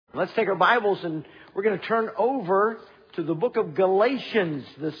Let's take our Bibles and we're going to turn over to the book of Galatians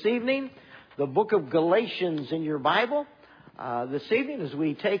this evening. The book of Galatians in your Bible this evening as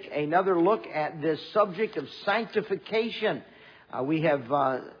we take another look at this subject of sanctification. We have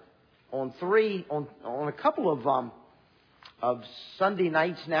on a couple of Sunday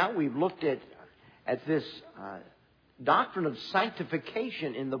nights now, we've looked at this doctrine of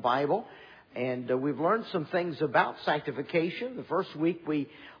sanctification in the Bible. And we've learned some things about sanctification. The first week we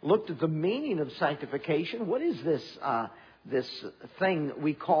looked at the meaning of sanctification. What is this thing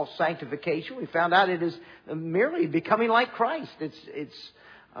we call sanctification? We found out it is merely becoming like Christ. It's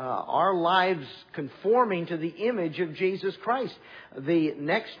our lives conforming to the image of Jesus Christ.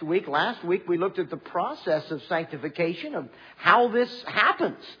 Last week we looked at the process of sanctification, of how this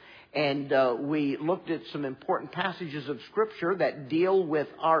happens. And we looked at some important passages of Scripture that deal with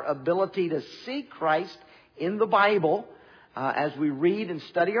our ability to see Christ in the Bible as we read and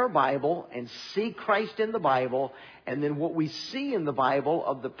study our Bible and see Christ in the Bible. And then what we see in the Bible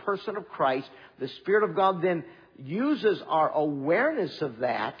of the person of Christ, the Spirit of God then uses our awareness of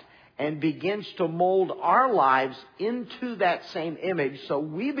that and begins to mold our lives into that same image, so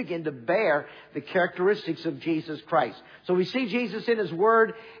we begin to bear the characteristics of Jesus Christ. So we see Jesus in His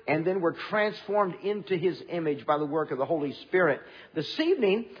Word, and then we're transformed into His image by the work of the Holy Spirit. This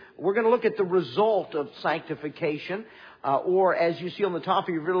evening, we're going to look at the result of sanctification, or as you see on the top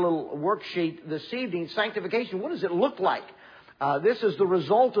of your little worksheet this evening, sanctification, what does it look like? This is the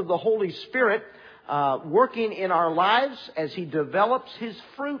result of the Holy Spirit working in our lives as He develops His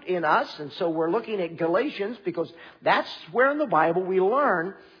fruit in us. And so we're looking at Galatians because that's where in the Bible we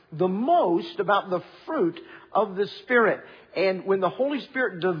learn the most about the fruit of the Spirit. And when the Holy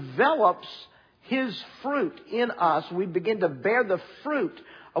Spirit develops His fruit in us, we begin to bear the fruit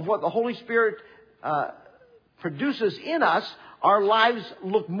of what the Holy Spirit produces in us. Our lives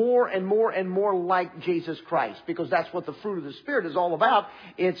look more and more and more like Jesus Christ, because that's what the fruit of the Spirit is all about.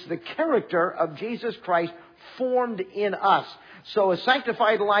 It's the character of Jesus Christ formed in us. So a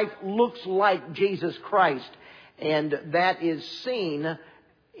sanctified life looks like Jesus Christ, and that is seen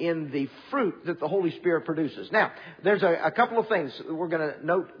in the fruit that the Holy Spirit produces. Now, there's a couple of things we're going to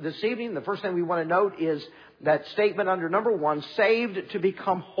note this evening. The first thing we want to note is that statement under number 1, saved to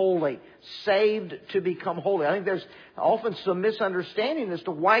become holy. Saved to become holy. I think there's often some misunderstanding as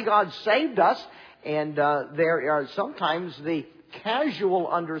to why God saved us, and there are sometimes the casual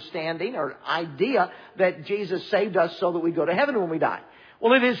understanding or idea that Jesus saved us so that we go to heaven when we die.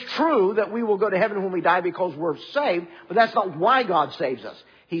 Well, it is true that we will go to heaven when we die because we're saved, but that's not why God saves us.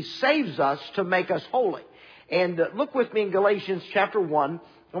 He saves us to make us holy. And look with me in Galatians chapter 1.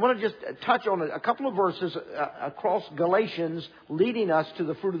 I want to just touch on a couple of verses across Galatians leading us to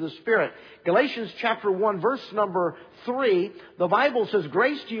the fruit of the Spirit. Galatians chapter 1, verse number 3, the Bible says,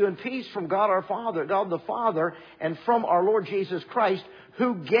 "Grace to you and peace from God our Father, God the Father, and from our Lord Jesus Christ,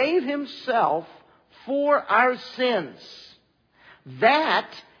 who gave Himself for our sins, that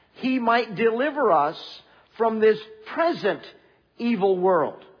He might deliver us from this present evil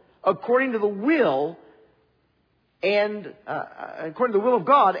world, according to the will of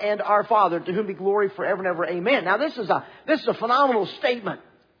God and our Father, to whom be glory forever and ever. Amen." Now this is a phenomenal statement.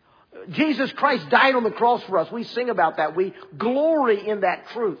 Jesus Christ died on the cross for us. We sing about that. We glory in that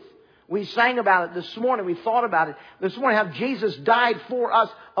truth. We sang about it this morning. We thought about it this morning, how Jesus died for us.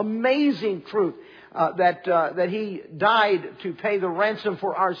 Amazing truth that He died to pay the ransom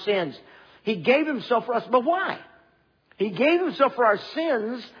for our sins. He gave Himself for us. But why? He gave Himself for our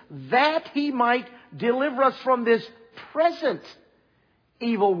sins that He might deliver us from this present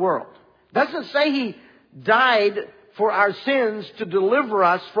evil world. Doesn't say He died for our sins to deliver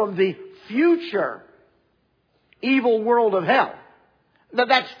us from the future evil world of hell. Now,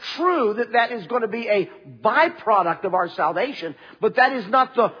 that's true that is going to be a byproduct of our salvation, but that is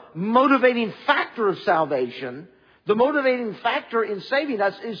not the motivating factor of salvation. The motivating factor in saving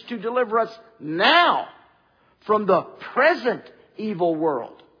us is to deliver us now from the present evil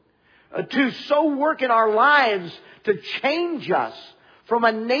world. To so work in our lives to change us from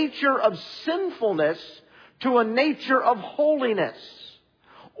a nature of sinfulness to a nature of holiness.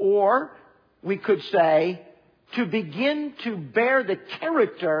 Or we could say, to begin to bear the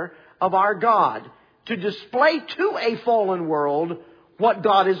character of our God, to display to a fallen world what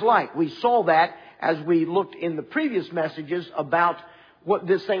God is like. We saw that as we looked in the previous messages about what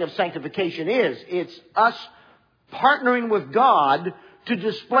this thing of sanctification is. It's us partnering with God to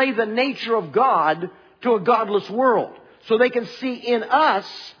display the nature of God to a godless world, so they can see in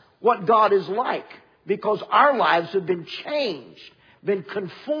us what God is like, because our lives have been changed been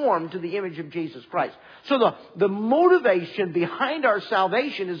conformed to the image of Jesus Christ. So the motivation behind our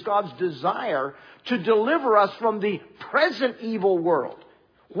salvation is God's desire to deliver us from the present evil world.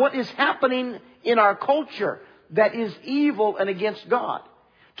 What is happening in our culture that is evil and against God.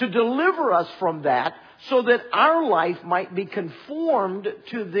 To deliver us from that so that our life might be conformed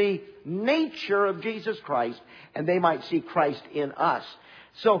to the nature of Jesus Christ and they might see Christ in us.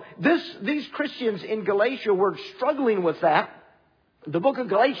 So these Christians in Galatia were struggling with that. The book of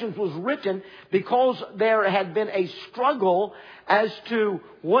Galatians was written because there had been a struggle as to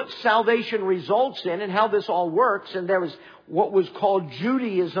what salvation results in and how this all works. And there was what was called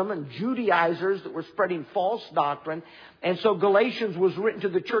Judaism and Judaizers that were spreading false doctrine. And so Galatians was written to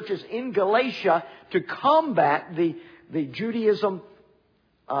the churches in Galatia to combat the Judaism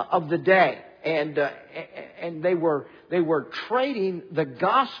of the day. And they were trading the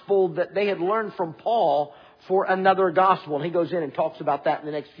gospel that they had learned from Paul for another gospel. And he goes in and talks about that in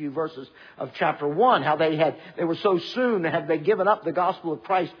the next few verses of chapter 1, how they were so soon have they given up the gospel of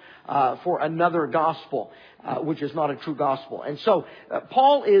Christ for another gospel, which is not a true gospel. And so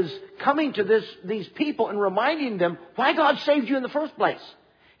Paul is coming to these people and reminding them why God saved you in the first place.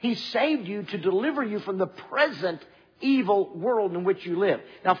 He saved you to deliver you from the present evil world in which you live.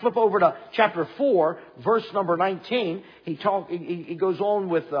 Now flip over to chapter 4, verse number 19. He goes on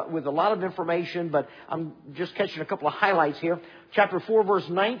with a lot of information, but I'm just catching a couple of highlights here. Chapter 4, verse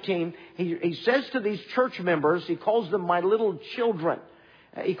 19, he says to these church members, he calls them my little children.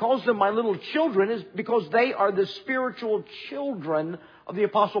 He calls them my little children is because they are the spiritual children of the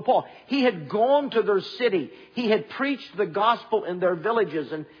Apostle Paul. He had gone to their city. He had preached the gospel in their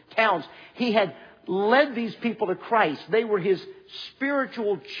villages and towns. He had led these people to Christ. They were his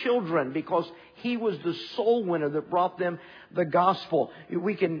spiritual children because he was the soul winner that brought them the gospel.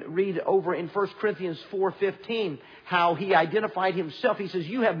 We can read over in 1 Corinthians 4:15 how he identified himself. He says,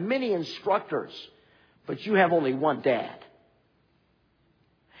 you have many instructors, but you have only one dad.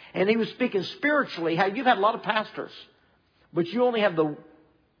 And he was speaking spiritually, how you've had a lot of pastors, but you only have the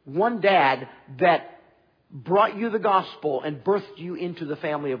one dad that brought you the gospel and birthed you into the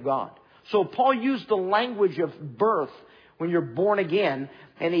family of God. So Paul used the language of birth when you're born again,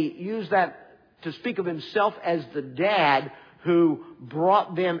 and he used that to speak of himself as the dad who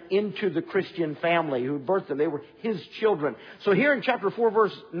brought them into the Christian family, who birthed them. They were his children. So here in chapter 4,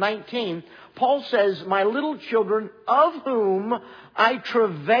 verse 19, Paul says, my little children, of whom I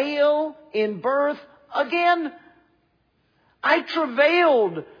travail in birth again. I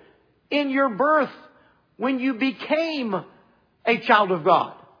travailed in your birth when you became a child of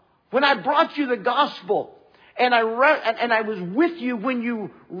God. When I brought you the gospel and I was with you when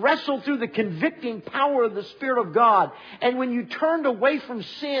you wrestled through the convicting power of the Spirit of God, and when you turned away from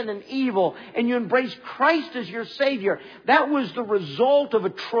sin and evil and you embraced Christ as your Savior, that was the result of a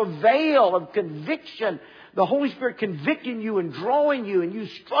travail of conviction. The Holy Spirit convicting you and drawing you and you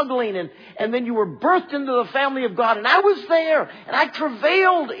struggling, and then you were birthed into the family of God. And I was there and I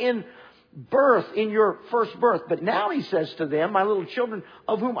travailed in birth, in your first birth. But now he says to them, my little children,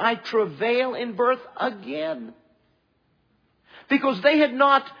 of whom I travail in birth again. Because they had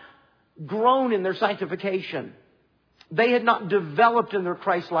not grown in their sanctification. They had not developed in their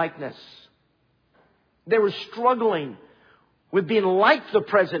Christ-likeness. They were struggling with being like the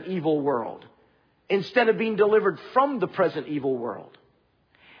present evil world instead of being delivered from the present evil world.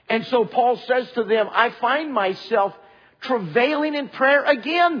 And so Paul says to them, I find myself travailing in prayer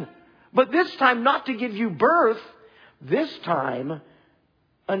again. But this time not to give you birth, this time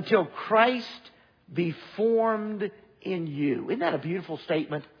until Christ be formed in you. Isn't that a beautiful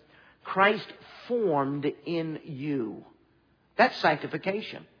statement? Christ formed in you. That's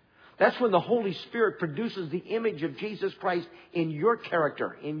sanctification. That's when the Holy Spirit produces the image of Jesus Christ in your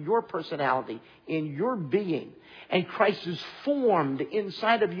character, in your personality, in your being. And Christ is formed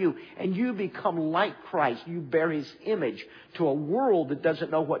inside of you, and you become like Christ. You bear His image to a world that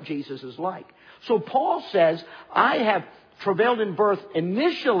doesn't know what Jesus is like. So Paul says, I have travailed in birth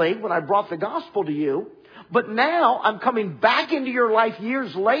initially when I brought the gospel to you, but now I'm coming back into your life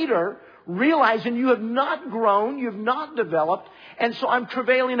years later, realizing you have not grown, you have not developed, and so I'm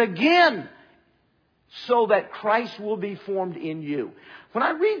travailing again so that Christ will be formed in you. When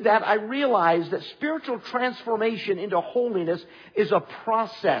I read that, I realize that spiritual transformation into holiness is a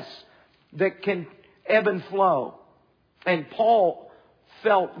process that can ebb and flow. And Paul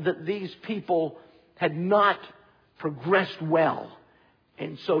felt that these people had not progressed well.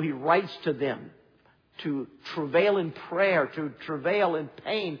 And so he writes to them to travail in prayer, to travail in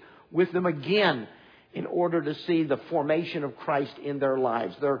pain with them again. in order to see the formation of Christ in their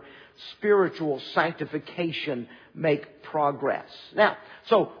lives, their spiritual sanctification make progress. Now,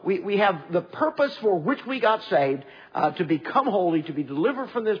 so we have the purpose for which we got saved, to become holy, to be delivered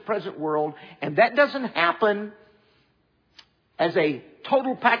from this present world, and that doesn't happen as a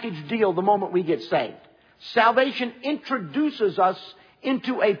total package deal the moment we get saved. Salvation introduces us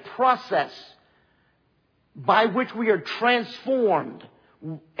into a process by which we are transformed,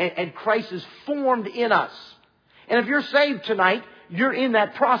 and Christ is formed in us. And if you're saved tonight, you're in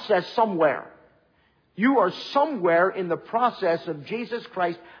that process somewhere. You are somewhere in the process of Jesus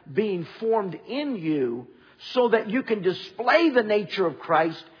Christ being formed in you so that you can display the nature of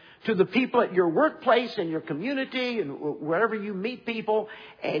Christ to the people at your workplace and your community and wherever you meet people,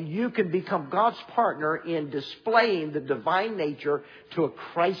 and you can become God's partner in displaying the divine nature to a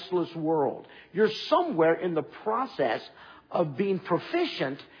Christless world. You're somewhere in the process of being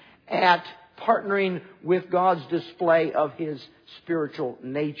proficient at partnering with God's display of His spiritual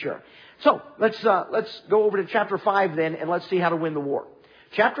nature. So let's go over to chapter 5 then, and let's see how to win the war.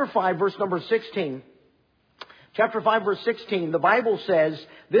 Chapter 5, verse number 16. Chapter 5, verse 16, the Bible says,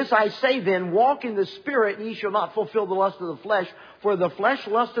 "This I say then, walk in the Spirit, and ye shall not fulfill the lust of the flesh. For the flesh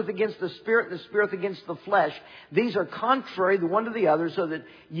lusteth against the Spirit, and the Spirit against the flesh. These are contrary the one to the other, so that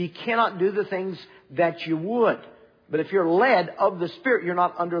ye cannot do the things that you would. But if you're led of the Spirit, you're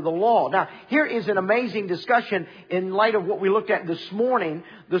not under the law." Now, here is an amazing discussion in light of what we looked at this morning.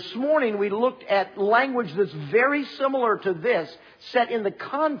 This morning, we looked at language that's very similar to this, set in the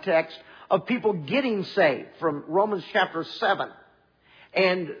context of people getting saved from Romans chapter 7.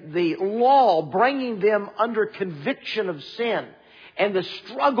 And the law bringing them under conviction of sin. And the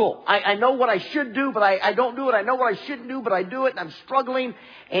struggle. I know what I should do, but I don't do it. I know what I shouldn't do, but I do it, and I'm struggling.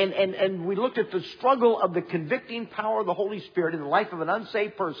 And we looked at the struggle of the convicting power of the Holy Spirit in the life of an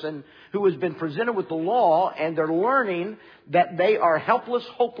unsaved person who has been presented with the law, and they're learning that they are helpless,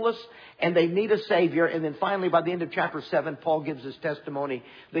 hopeless, and they need a Savior. And then finally, by the end of chapter 7, Paul gives his testimony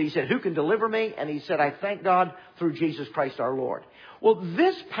that he said, "Who can deliver me?" And he said, "I thank God through Jesus Christ our Lord." Well,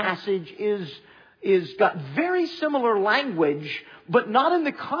 this passage is got very similar language, but not in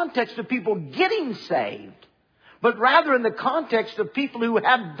the context of people getting saved, but rather in the context of people who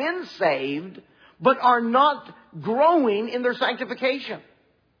have been saved, but are not growing in their sanctification.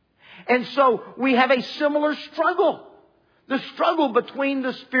 And so we have a similar struggle. The struggle between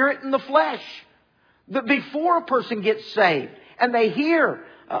the Spirit and the flesh. That before a person gets saved and they hear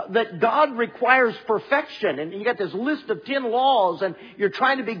that God requires perfection, and you got this list of 10 laws, and you're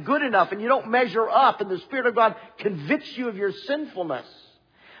trying to be good enough, and you don't measure up, and the Spirit of God convicts you of your sinfulness.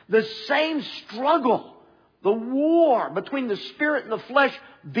 The same struggle, the war between the Spirit and the flesh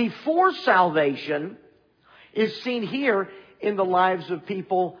before salvation, is seen here in the lives of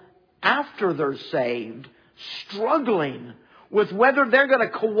people after they're saved, struggling with whether they're going to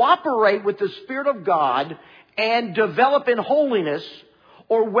cooperate with the Spirit of God and develop in holiness,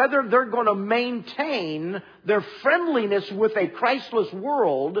 or whether they're going to maintain their friendliness with a Christless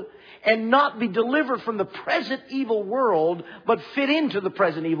world and not be delivered from the present evil world, but fit into the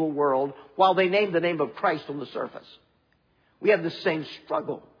present evil world while they name the name of Christ on the surface. We have the same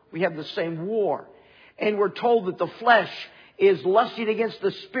struggle. We have the same war. And we're told that the flesh is lusting against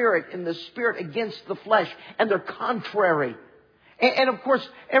the Spirit and the Spirit against the flesh, and they're contrary. And of course,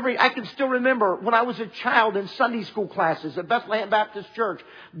 I can still remember when I was a child in Sunday school classes at Bethlehem Baptist Church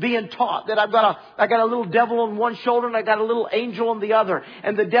being taught that I got a little devil on one shoulder and I got a little angel on the other.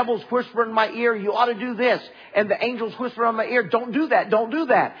 And the devil's whispering in my ear, "You ought to do this." And the angel's whispering in my ear, "Don't do that, don't do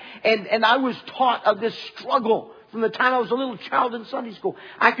that." And I was taught of this struggle from the time I was a little child in Sunday school.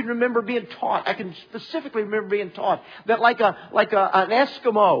 I can specifically remember being taught that like an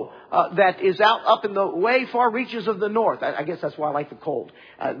Eskimo that is out up in the way far reaches of the north. I guess that's why I like the cold.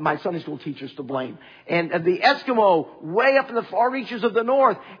 My Sunday school teacher's to blame. And the Eskimo way up in the far reaches of the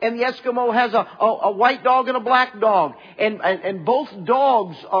north, and the Eskimo has a white dog and a black dog. And both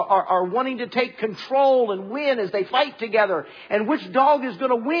dogs are wanting to take control and win as they fight together. And which dog is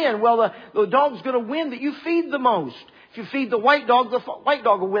going to win? Well, the dog's going to win that you feed the most. If you feed the white dog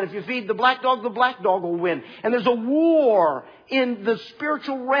will win. If you feed the black dog will win. And there's a war in the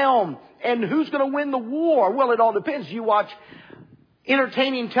spiritual realm. And who's going to win the war? Well, it all depends. You watch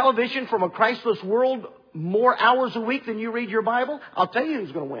entertaining television from a Christless world more hours a week than you read your Bible, I'll tell you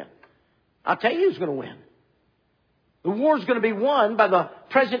who's going to win. The war is going to be won by the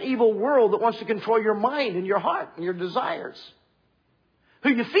present evil world that wants to control your mind and your heart and your desires.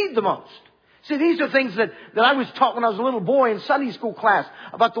 Who you feed the most. See, these are things that I was taught when I was a little boy in Sunday school class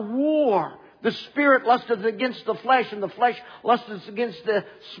about the war The Spirit lusteth against the flesh, and the flesh lusteth against the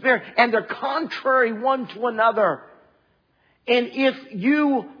Spirit. And they're contrary one to another. And if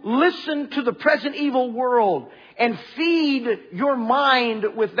you listen to the present evil world and feed your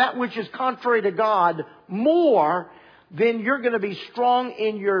mind with that which is contrary to God more, then you're going to be strong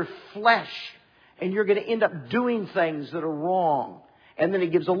in your flesh. And you're going to end up doing things that are wrong. And then he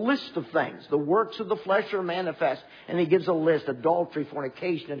gives a list of things. The works of the flesh are manifest. And he gives a list. Adultery,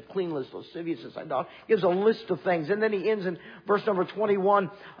 fornication, uncleanness, lasciviousness, idolatry. He gives a list of things. And then he ends in verse number 21,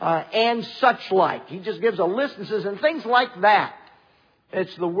 and such like. He just gives a list and says, and things like that.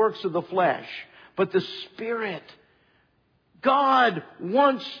 It's the works of the flesh. But the Spirit, God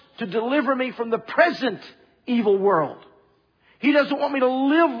wants to deliver me from the present evil world. He doesn't want me to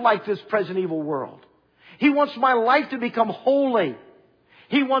live like this present evil world. He wants my life to become holy.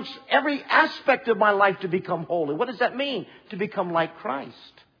 He wants every aspect of my life to become holy. What does that mean? To become like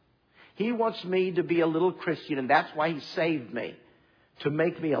Christ. He wants me to be a little Christian, and that's why He saved me. To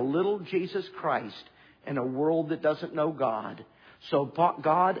make me a little Jesus Christ in a world that doesn't know God. So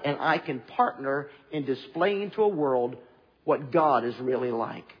God and I can partner in displaying to a world what God is really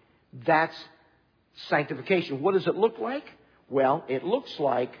like. That's sanctification. What does it look like? Well, it looks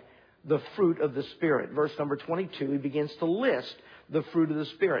like the fruit of the Spirit. Verse number 22, he begins to list the fruit of the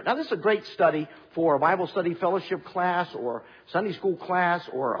Spirit. Now, this is a great study for a Bible study fellowship class or Sunday school class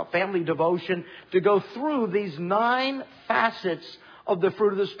or a family devotion to go through these 9 facets of the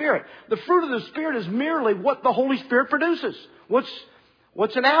fruit of the Spirit. The fruit of the Spirit is merely what the Holy Spirit produces.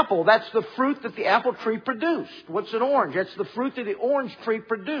 What's an apple? That's the fruit that the apple tree produced. What's an orange? That's the fruit that the orange tree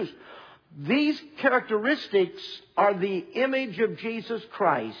produced. These characteristics are the image of Jesus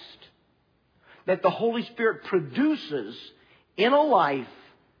Christ that the Holy Spirit produces in a life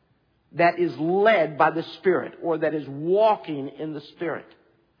that is led by the Spirit or that is walking in the Spirit.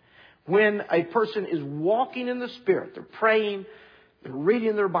 When a person is walking in the Spirit, they're praying, they're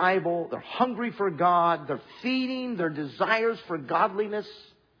reading their Bible, they're hungry for God, they're feeding their desires for godliness,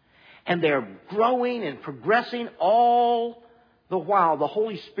 and they're growing and progressing all the while the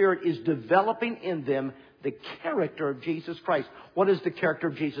Holy Spirit is developing in them the character of Jesus Christ. What does the character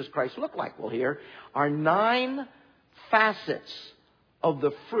of Jesus Christ look like? Well, here are 9 facets of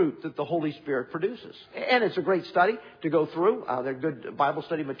the fruit that the Holy Spirit produces. And it's a great study to go through. There are good Bible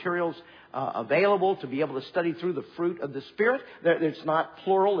study materials available to be able to study through the fruit of the Spirit. It's not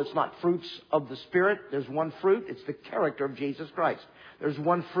plural. It's not fruits of the Spirit. There's one fruit. It's the character of Jesus Christ. There's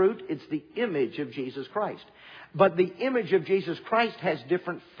one fruit. It's the image of Jesus Christ. But the image of Jesus Christ has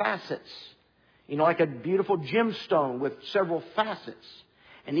different facets. You know, like a beautiful gemstone with several facets.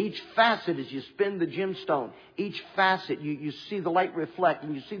 And each facet, as you spin the gemstone, each facet, you see the light reflect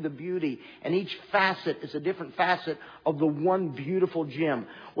and you see the beauty. And each facet is a different facet of the one beautiful gem.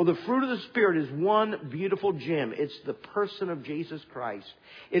 Well, the fruit of the Spirit is one beautiful gem. It's the person of Jesus Christ.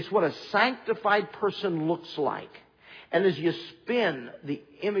 It's what a sanctified person looks like. And as you spin the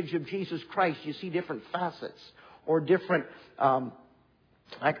image of Jesus Christ, you see different facets or different,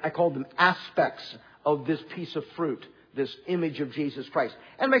 I call them aspects of this piece of fruit. This image of Jesus Christ.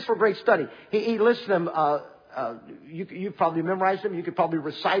 And it makes for a great study. He lists them. You probably memorized them. You could probably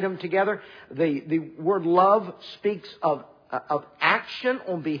recite them together. The word love speaks of action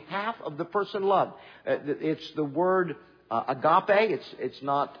on behalf of the person loved. It's the word agape. It's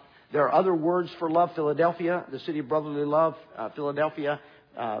not. There are other words for love. Philadelphia, the city of brotherly love. Philadelphia,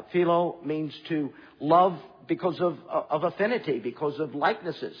 philo means to love because of affinity, because of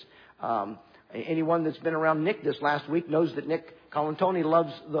likenesses. Anyone that's been around Nick this last week knows that Nick Colantoni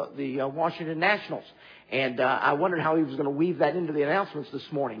loves the Washington Nationals. And I wondered how he was going to weave that into the announcements this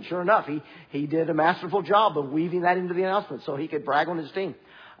morning. Sure enough, he did a masterful job of weaving that into the announcements so he could brag on his team.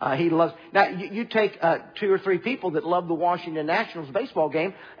 He loves. Now, you take 2 or 3 people that love the Washington Nationals baseball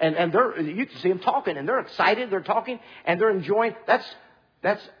game, and you can see them talking, and they're excited, they're talking, and they're enjoying.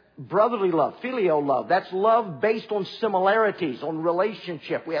 That's brotherly love, filial love. That's love based on similarities, on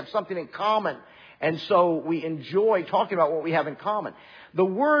relationship. We have something in common. And so we enjoy talking about what we have in common. The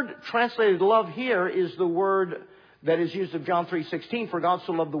word translated love here is the word that is used of John 3:16, for God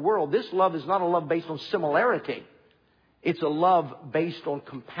so loved the world. This love is not a love based on similarity. It's a love based on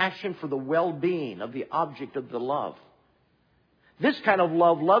compassion for the well-being of the object of the love. This kind of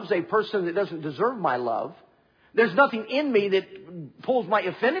love loves a person that doesn't deserve my love. There's nothing in me that pulls my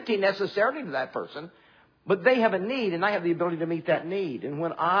affinity necessarily to that person. But they have a need, and I have the ability to meet that need. And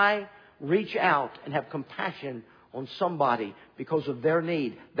when I reach out and have compassion on somebody because of their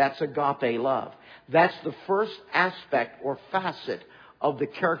need, that's agape love. That's the first aspect or facet of the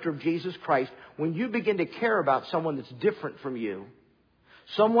character of Jesus Christ. When you begin to care about someone that's different from you,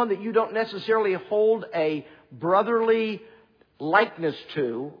 someone that you don't necessarily hold a brotherly likeness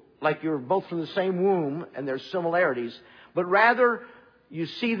to, like you're both from the same womb and there's similarities, but rather you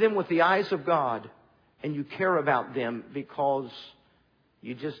see them with the eyes of God and you care about them because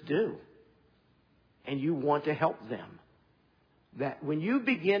you just do. And you want to help them. That when you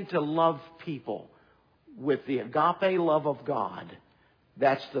begin to love people with the agape love of God,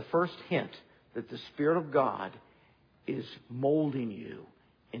 that's the first hint that the Spirit of God is molding you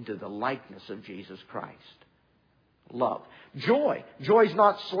into the likeness of Jesus Christ. Love. Joy. Joy is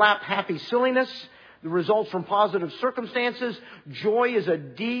not slap happy silliness that results from positive circumstances. Joy is a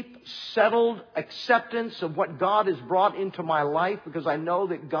deep, settled acceptance of what God has brought into my life, because I know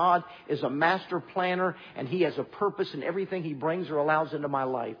that God is a master planner and He has a purpose in everything He brings or allows into my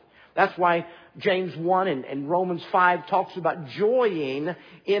life. That's why James 1 and Romans 5 talks about joying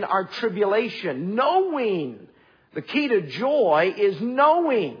in our tribulation. Knowing. The key to joy is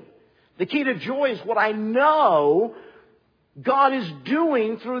knowing. The key to joy is what I know God is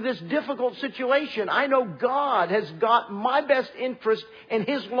doing through this difficult situation. I know God has got my best interest and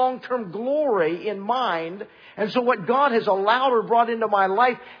His long-term glory in mind. And so what God has allowed or brought into my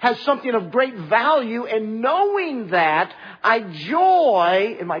life has something of great value. And knowing that, I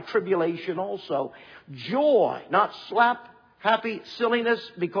joy in my tribulation also. Joy, not slap, happy silliness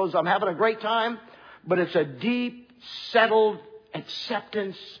because I'm having a great time, but it's a deep, settled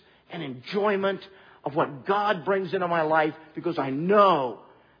acceptance and enjoyment of what God brings into my life, because I know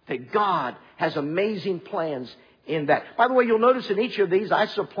that God has amazing plans in that. By the way, you'll notice in each of these I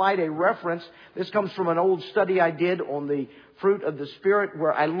supplied a reference. This comes from an old study I did on the fruit of the Spirit,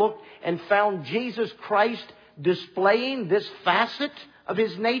 where I looked and found Jesus Christ displaying this facet of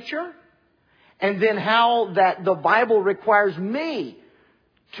His nature, and then how that the Bible requires me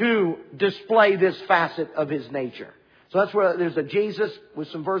to display this facet of His nature. So that's where there's a Jesus with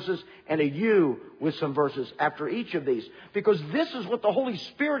some verses and a you with some verses after each of these. Because this is what the Holy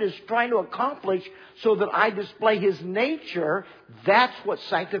Spirit is trying to accomplish so that I display His nature. That's what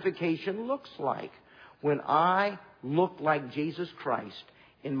sanctification looks like. When I look like Jesus Christ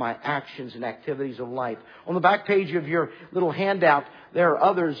in my actions and activities of life. On the back page of your little handout, there are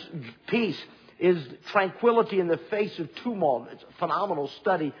others. Peace is tranquility in the face of tumult. It's a phenomenal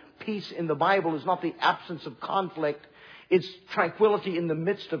study. Peace in the Bible is not the absence of conflict. It's tranquility in the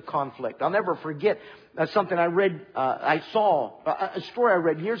midst of conflict. I'll never forget something I saw a story I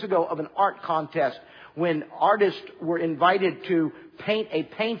read years ago of an art contest when artists were invited to paint a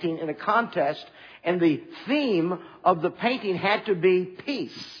painting in a contest, and the theme of the painting had to be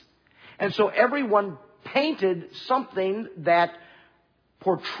peace. And so everyone painted something that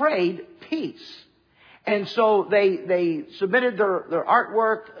portrayed peace. And so they submitted their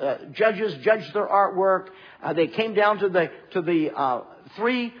artwork. Judges judged their artwork. They came down to the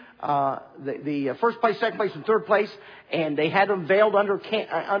three, the first place, second place, and third place, and they had them veiled under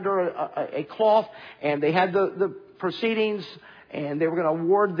a cloth, and they had the proceedings, and they were going to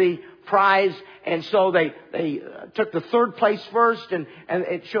award the prize. And so they took the third place first, and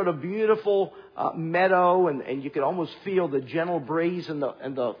it showed a beautiful meadow, and you could almost feel the gentle breeze, and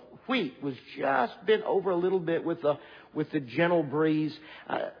the wheat was just bent over a little bit with the gentle breeze.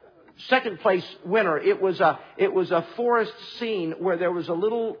 Second place winner, it was a forest scene where there was a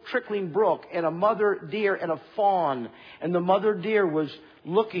little trickling brook and a mother deer and a fawn, and the mother deer was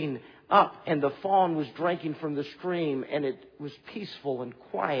looking up and the fawn was drinking from the stream, and it was peaceful and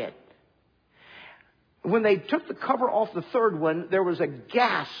quiet. When they took the cover off the third one, there was a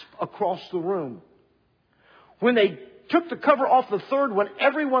gasp across the room. When they took the cover off the third one,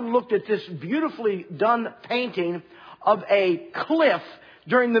 everyone looked at this beautifully done painting of a cliff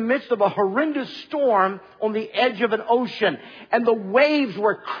during the midst of a horrendous storm on the edge of an ocean. And the waves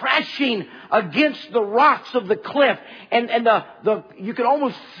were crashing against the rocks of the cliff. And you could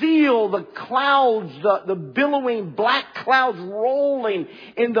almost feel the clouds, the billowing black clouds rolling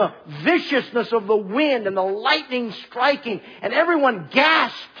in the viciousness of the wind and the lightning striking. And everyone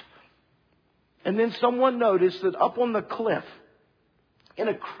gasped. And then someone noticed that up on the cliff, in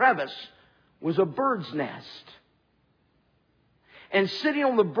a crevice, was a bird's nest. And sitting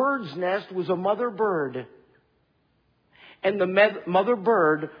on the bird's nest was a mother bird. And the mother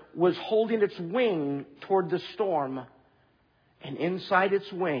bird was holding its wing toward the storm. And inside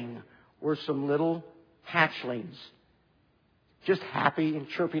its wing were some little hatchlings, just happy and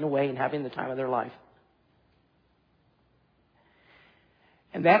chirping away and having the time of their life.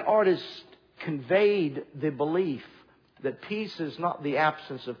 And that artist conveyed the belief that peace is not the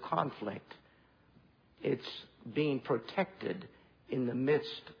absence of conflict. It's being protected in the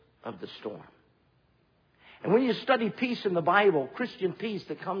midst of the storm. And when you study peace in the Bible, Christian peace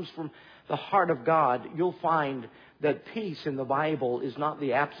that comes from the heart of God, you'll find that peace in the Bible is not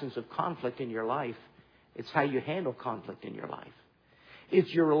the absence of conflict in your life. It's how you handle conflict in your life.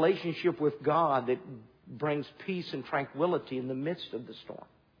 It's your relationship with God that brings peace and tranquility in the midst of the storm.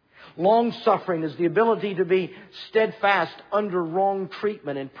 Long-suffering is the ability to be steadfast under wrong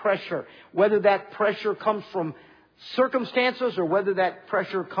treatment and pressure, whether that pressure comes from circumstances or whether that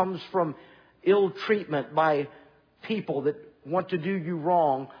pressure comes from ill treatment by people that want to do you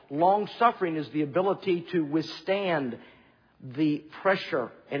wrong. Long-suffering is the ability to withstand the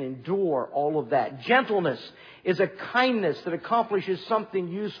pressure and endure all of that. Gentleness is a kindness that accomplishes something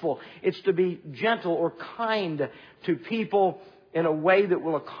useful. It's to be gentle or kind to people in a way that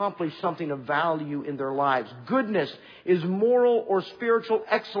will accomplish something of value in their lives. Goodness is moral or spiritual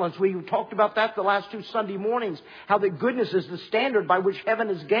excellence. We talked about that the last 2 Sunday mornings, how that goodness is the standard by which heaven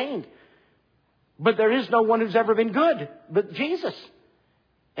is gained. But there is no one who's ever been good but Jesus.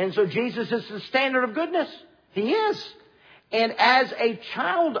 And so Jesus is the standard of goodness. He is. And as a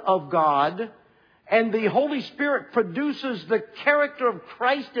child of God, and the Holy Spirit produces the character of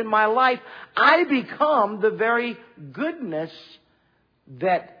Christ in my life, I become the very goodness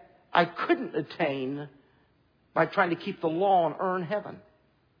that I couldn't attain by trying to keep the law and earn heaven.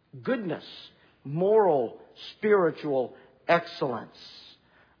 Goodness, moral, spiritual excellence.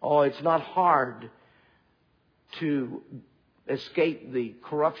 Oh, it's not hard to escape the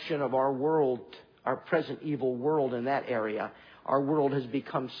corruption of our world, our present evil world in that area. Our world has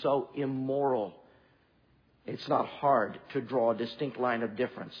become so immoral. It's not hard to draw a distinct line of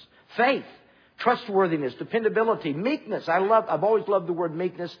difference. Faith, trustworthiness, dependability, meekness. I've always loved the word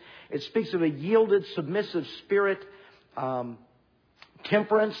meekness. It speaks of a yielded, submissive spirit,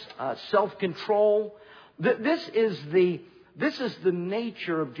 temperance, self-control. This is the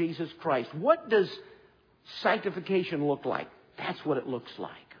nature of Jesus Christ. What does sanctification look like? That's what it looks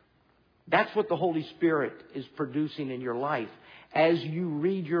like. That's what the Holy Spirit is producing in your life. As you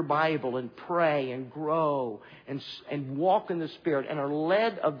read your Bible and pray and grow and walk in the Spirit and are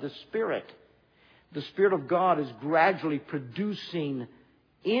led of the Spirit of God is gradually producing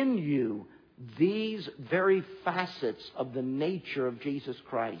in you these very facets of the nature of Jesus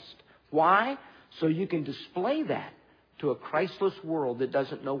Christ. Why? So you can display that to a Christless world that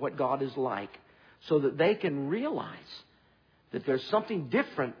doesn't know what God is like, so that they can realize that there's something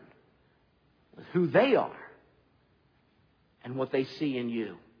different with who they are and what they see in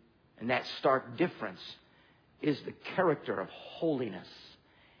you. And that stark difference is the character of holiness.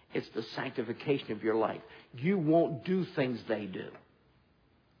 It's the sanctification of your life. You won't do things they do.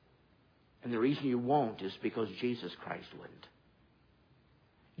 And the reason you won't is because Jesus Christ wouldn't.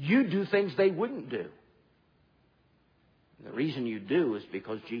 You do things they wouldn't do. And the reason you do is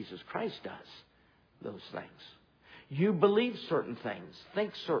because Jesus Christ does those things. You believe certain things,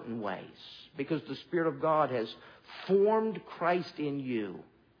 think certain ways, because the Spirit of God has formed Christ in you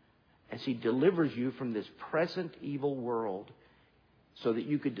as He delivers you from this present evil world so that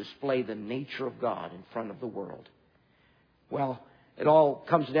you could display the nature of God in front of the world. Well, it all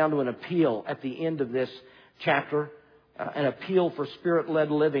comes down to an appeal at the end of this chapter, an appeal for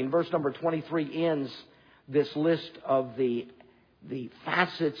Spirit-led living. Verse number 23 ends this list of the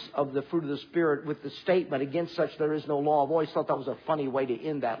facets of the fruit of the Spirit with the statement, against such there is no law. I've always thought that was a funny way to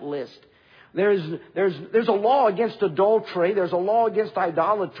end that list. There's a law against adultery. There's a law against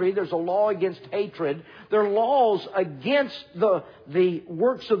idolatry. There's a law against hatred. There are laws against the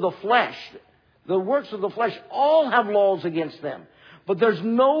works of the flesh. The works of the flesh all have laws against them. But there's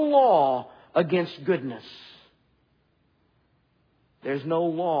no law against goodness. There's no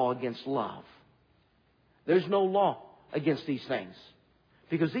law against love. There's no law against these things,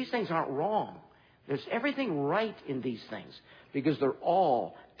 because these things aren't wrong. There's everything right in these things, because they're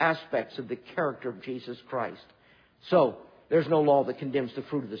all aspects of the character of Jesus Christ. So there's no law that condemns the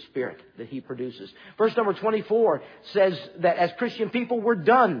fruit of the Spirit that He produces. Verse number 24 says that as Christian people, we're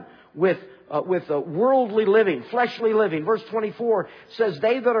done with worldly living, fleshly living. Verse 24 says,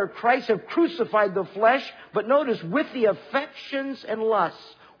 they that are Christ have crucified the flesh, but notice, with the affections and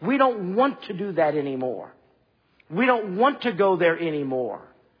lusts. We don't want to do that anymore. We don't want to go there anymore.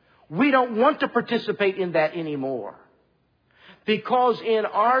 We don't want to participate in that anymore. Because in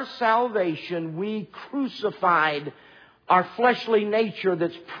our salvation, we crucified our fleshly nature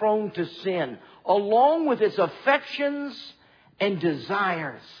that's prone to sin, along with its affections and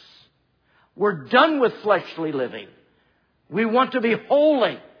desires. We're done with fleshly living. We want to be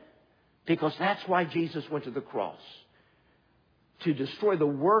holy, because that's why Jesus went to the cross. To destroy the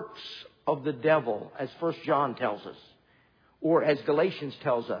works of the devil, as 1 John tells us, or as Galatians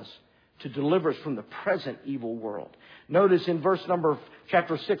tells us, to deliver us from the present evil world. Notice in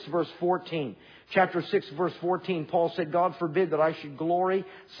chapter 6, verse 14. Chapter 6, verse 14, Paul said, God forbid that I should glory,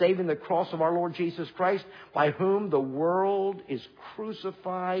 save in the cross of our Lord Jesus Christ, by whom the world is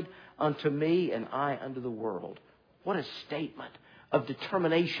crucified unto me, and I unto the world. What a statement of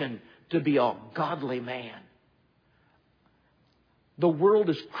determination to be a godly man. The world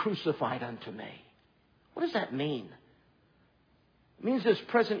is crucified unto me. What does that mean? It means this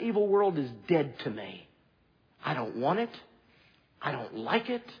present evil world is dead to me. I don't want it. I don't like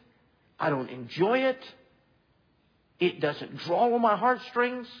it. I don't enjoy it. It doesn't draw on my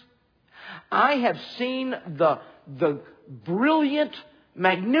heartstrings. I have seen the brilliant,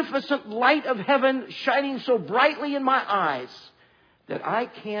 magnificent light of heaven shining so brightly in my eyes that I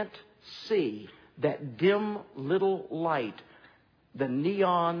can't see that dim little light, the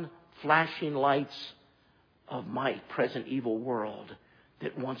neon flashing lights of my present evil world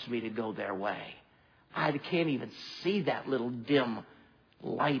that wants me to go their way. I can't even see that little dim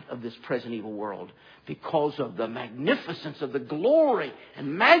light of this present evil world because of the magnificence of the glory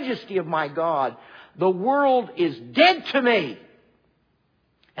and majesty of my God. The world is dead to me,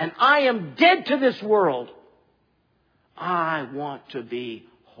 and I am dead to this world. I want to be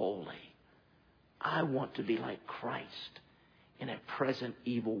holy. I want to be like Christ in a present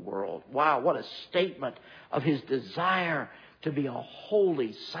evil world. Wow, what a statement of his desire to be a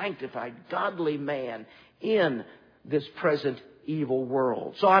holy, sanctified, godly man in this present evil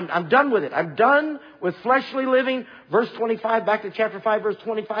world. So I'm done with it. I'm done with fleshly living. Verse 25, back to chapter 5, verse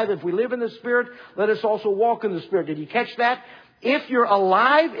 25. If we live in the Spirit, let us also walk in the Spirit. Did you catch that? If you're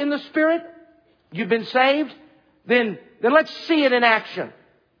alive in the Spirit, you've been saved, then let's see it in action.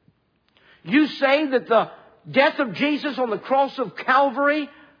 You say that the death of Jesus on the cross of Calvary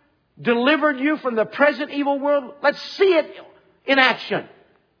delivered you from the present evil world. Let's see it in action.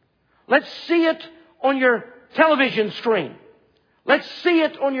 Let's see it on your television screen. Let's see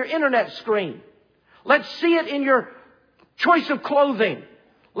it on your internet screen. Let's see it in your choice of clothing.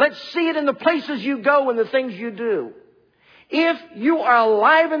 Let's see it in the places you go and the things you do. If you are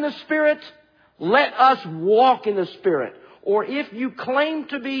alive in the Spirit, let us walk in the Spirit. Or if you claim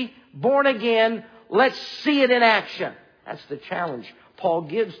to be born again, let's see it in action. That's the challenge Paul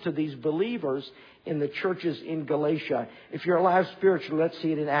gives to these believers in the churches in Galatia. If you're alive spiritually, let's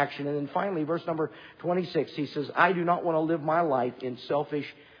see it in action. And then finally, verse number 26, he says, I do not want to live my life in selfish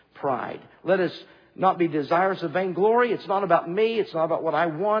pride. Let us not be desirous of vainglory. It's not about me. It's not about what I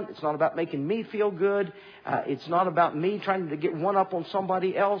want. It's not about making me feel good. It's not about me trying to get one up on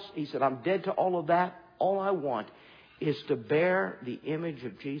somebody else. He said, I'm dead to all of that. All I want is to bear the image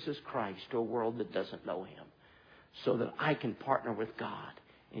of Jesus Christ to a world that doesn't know Him, so that I can partner with God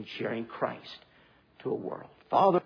in sharing Christ to a world. Father,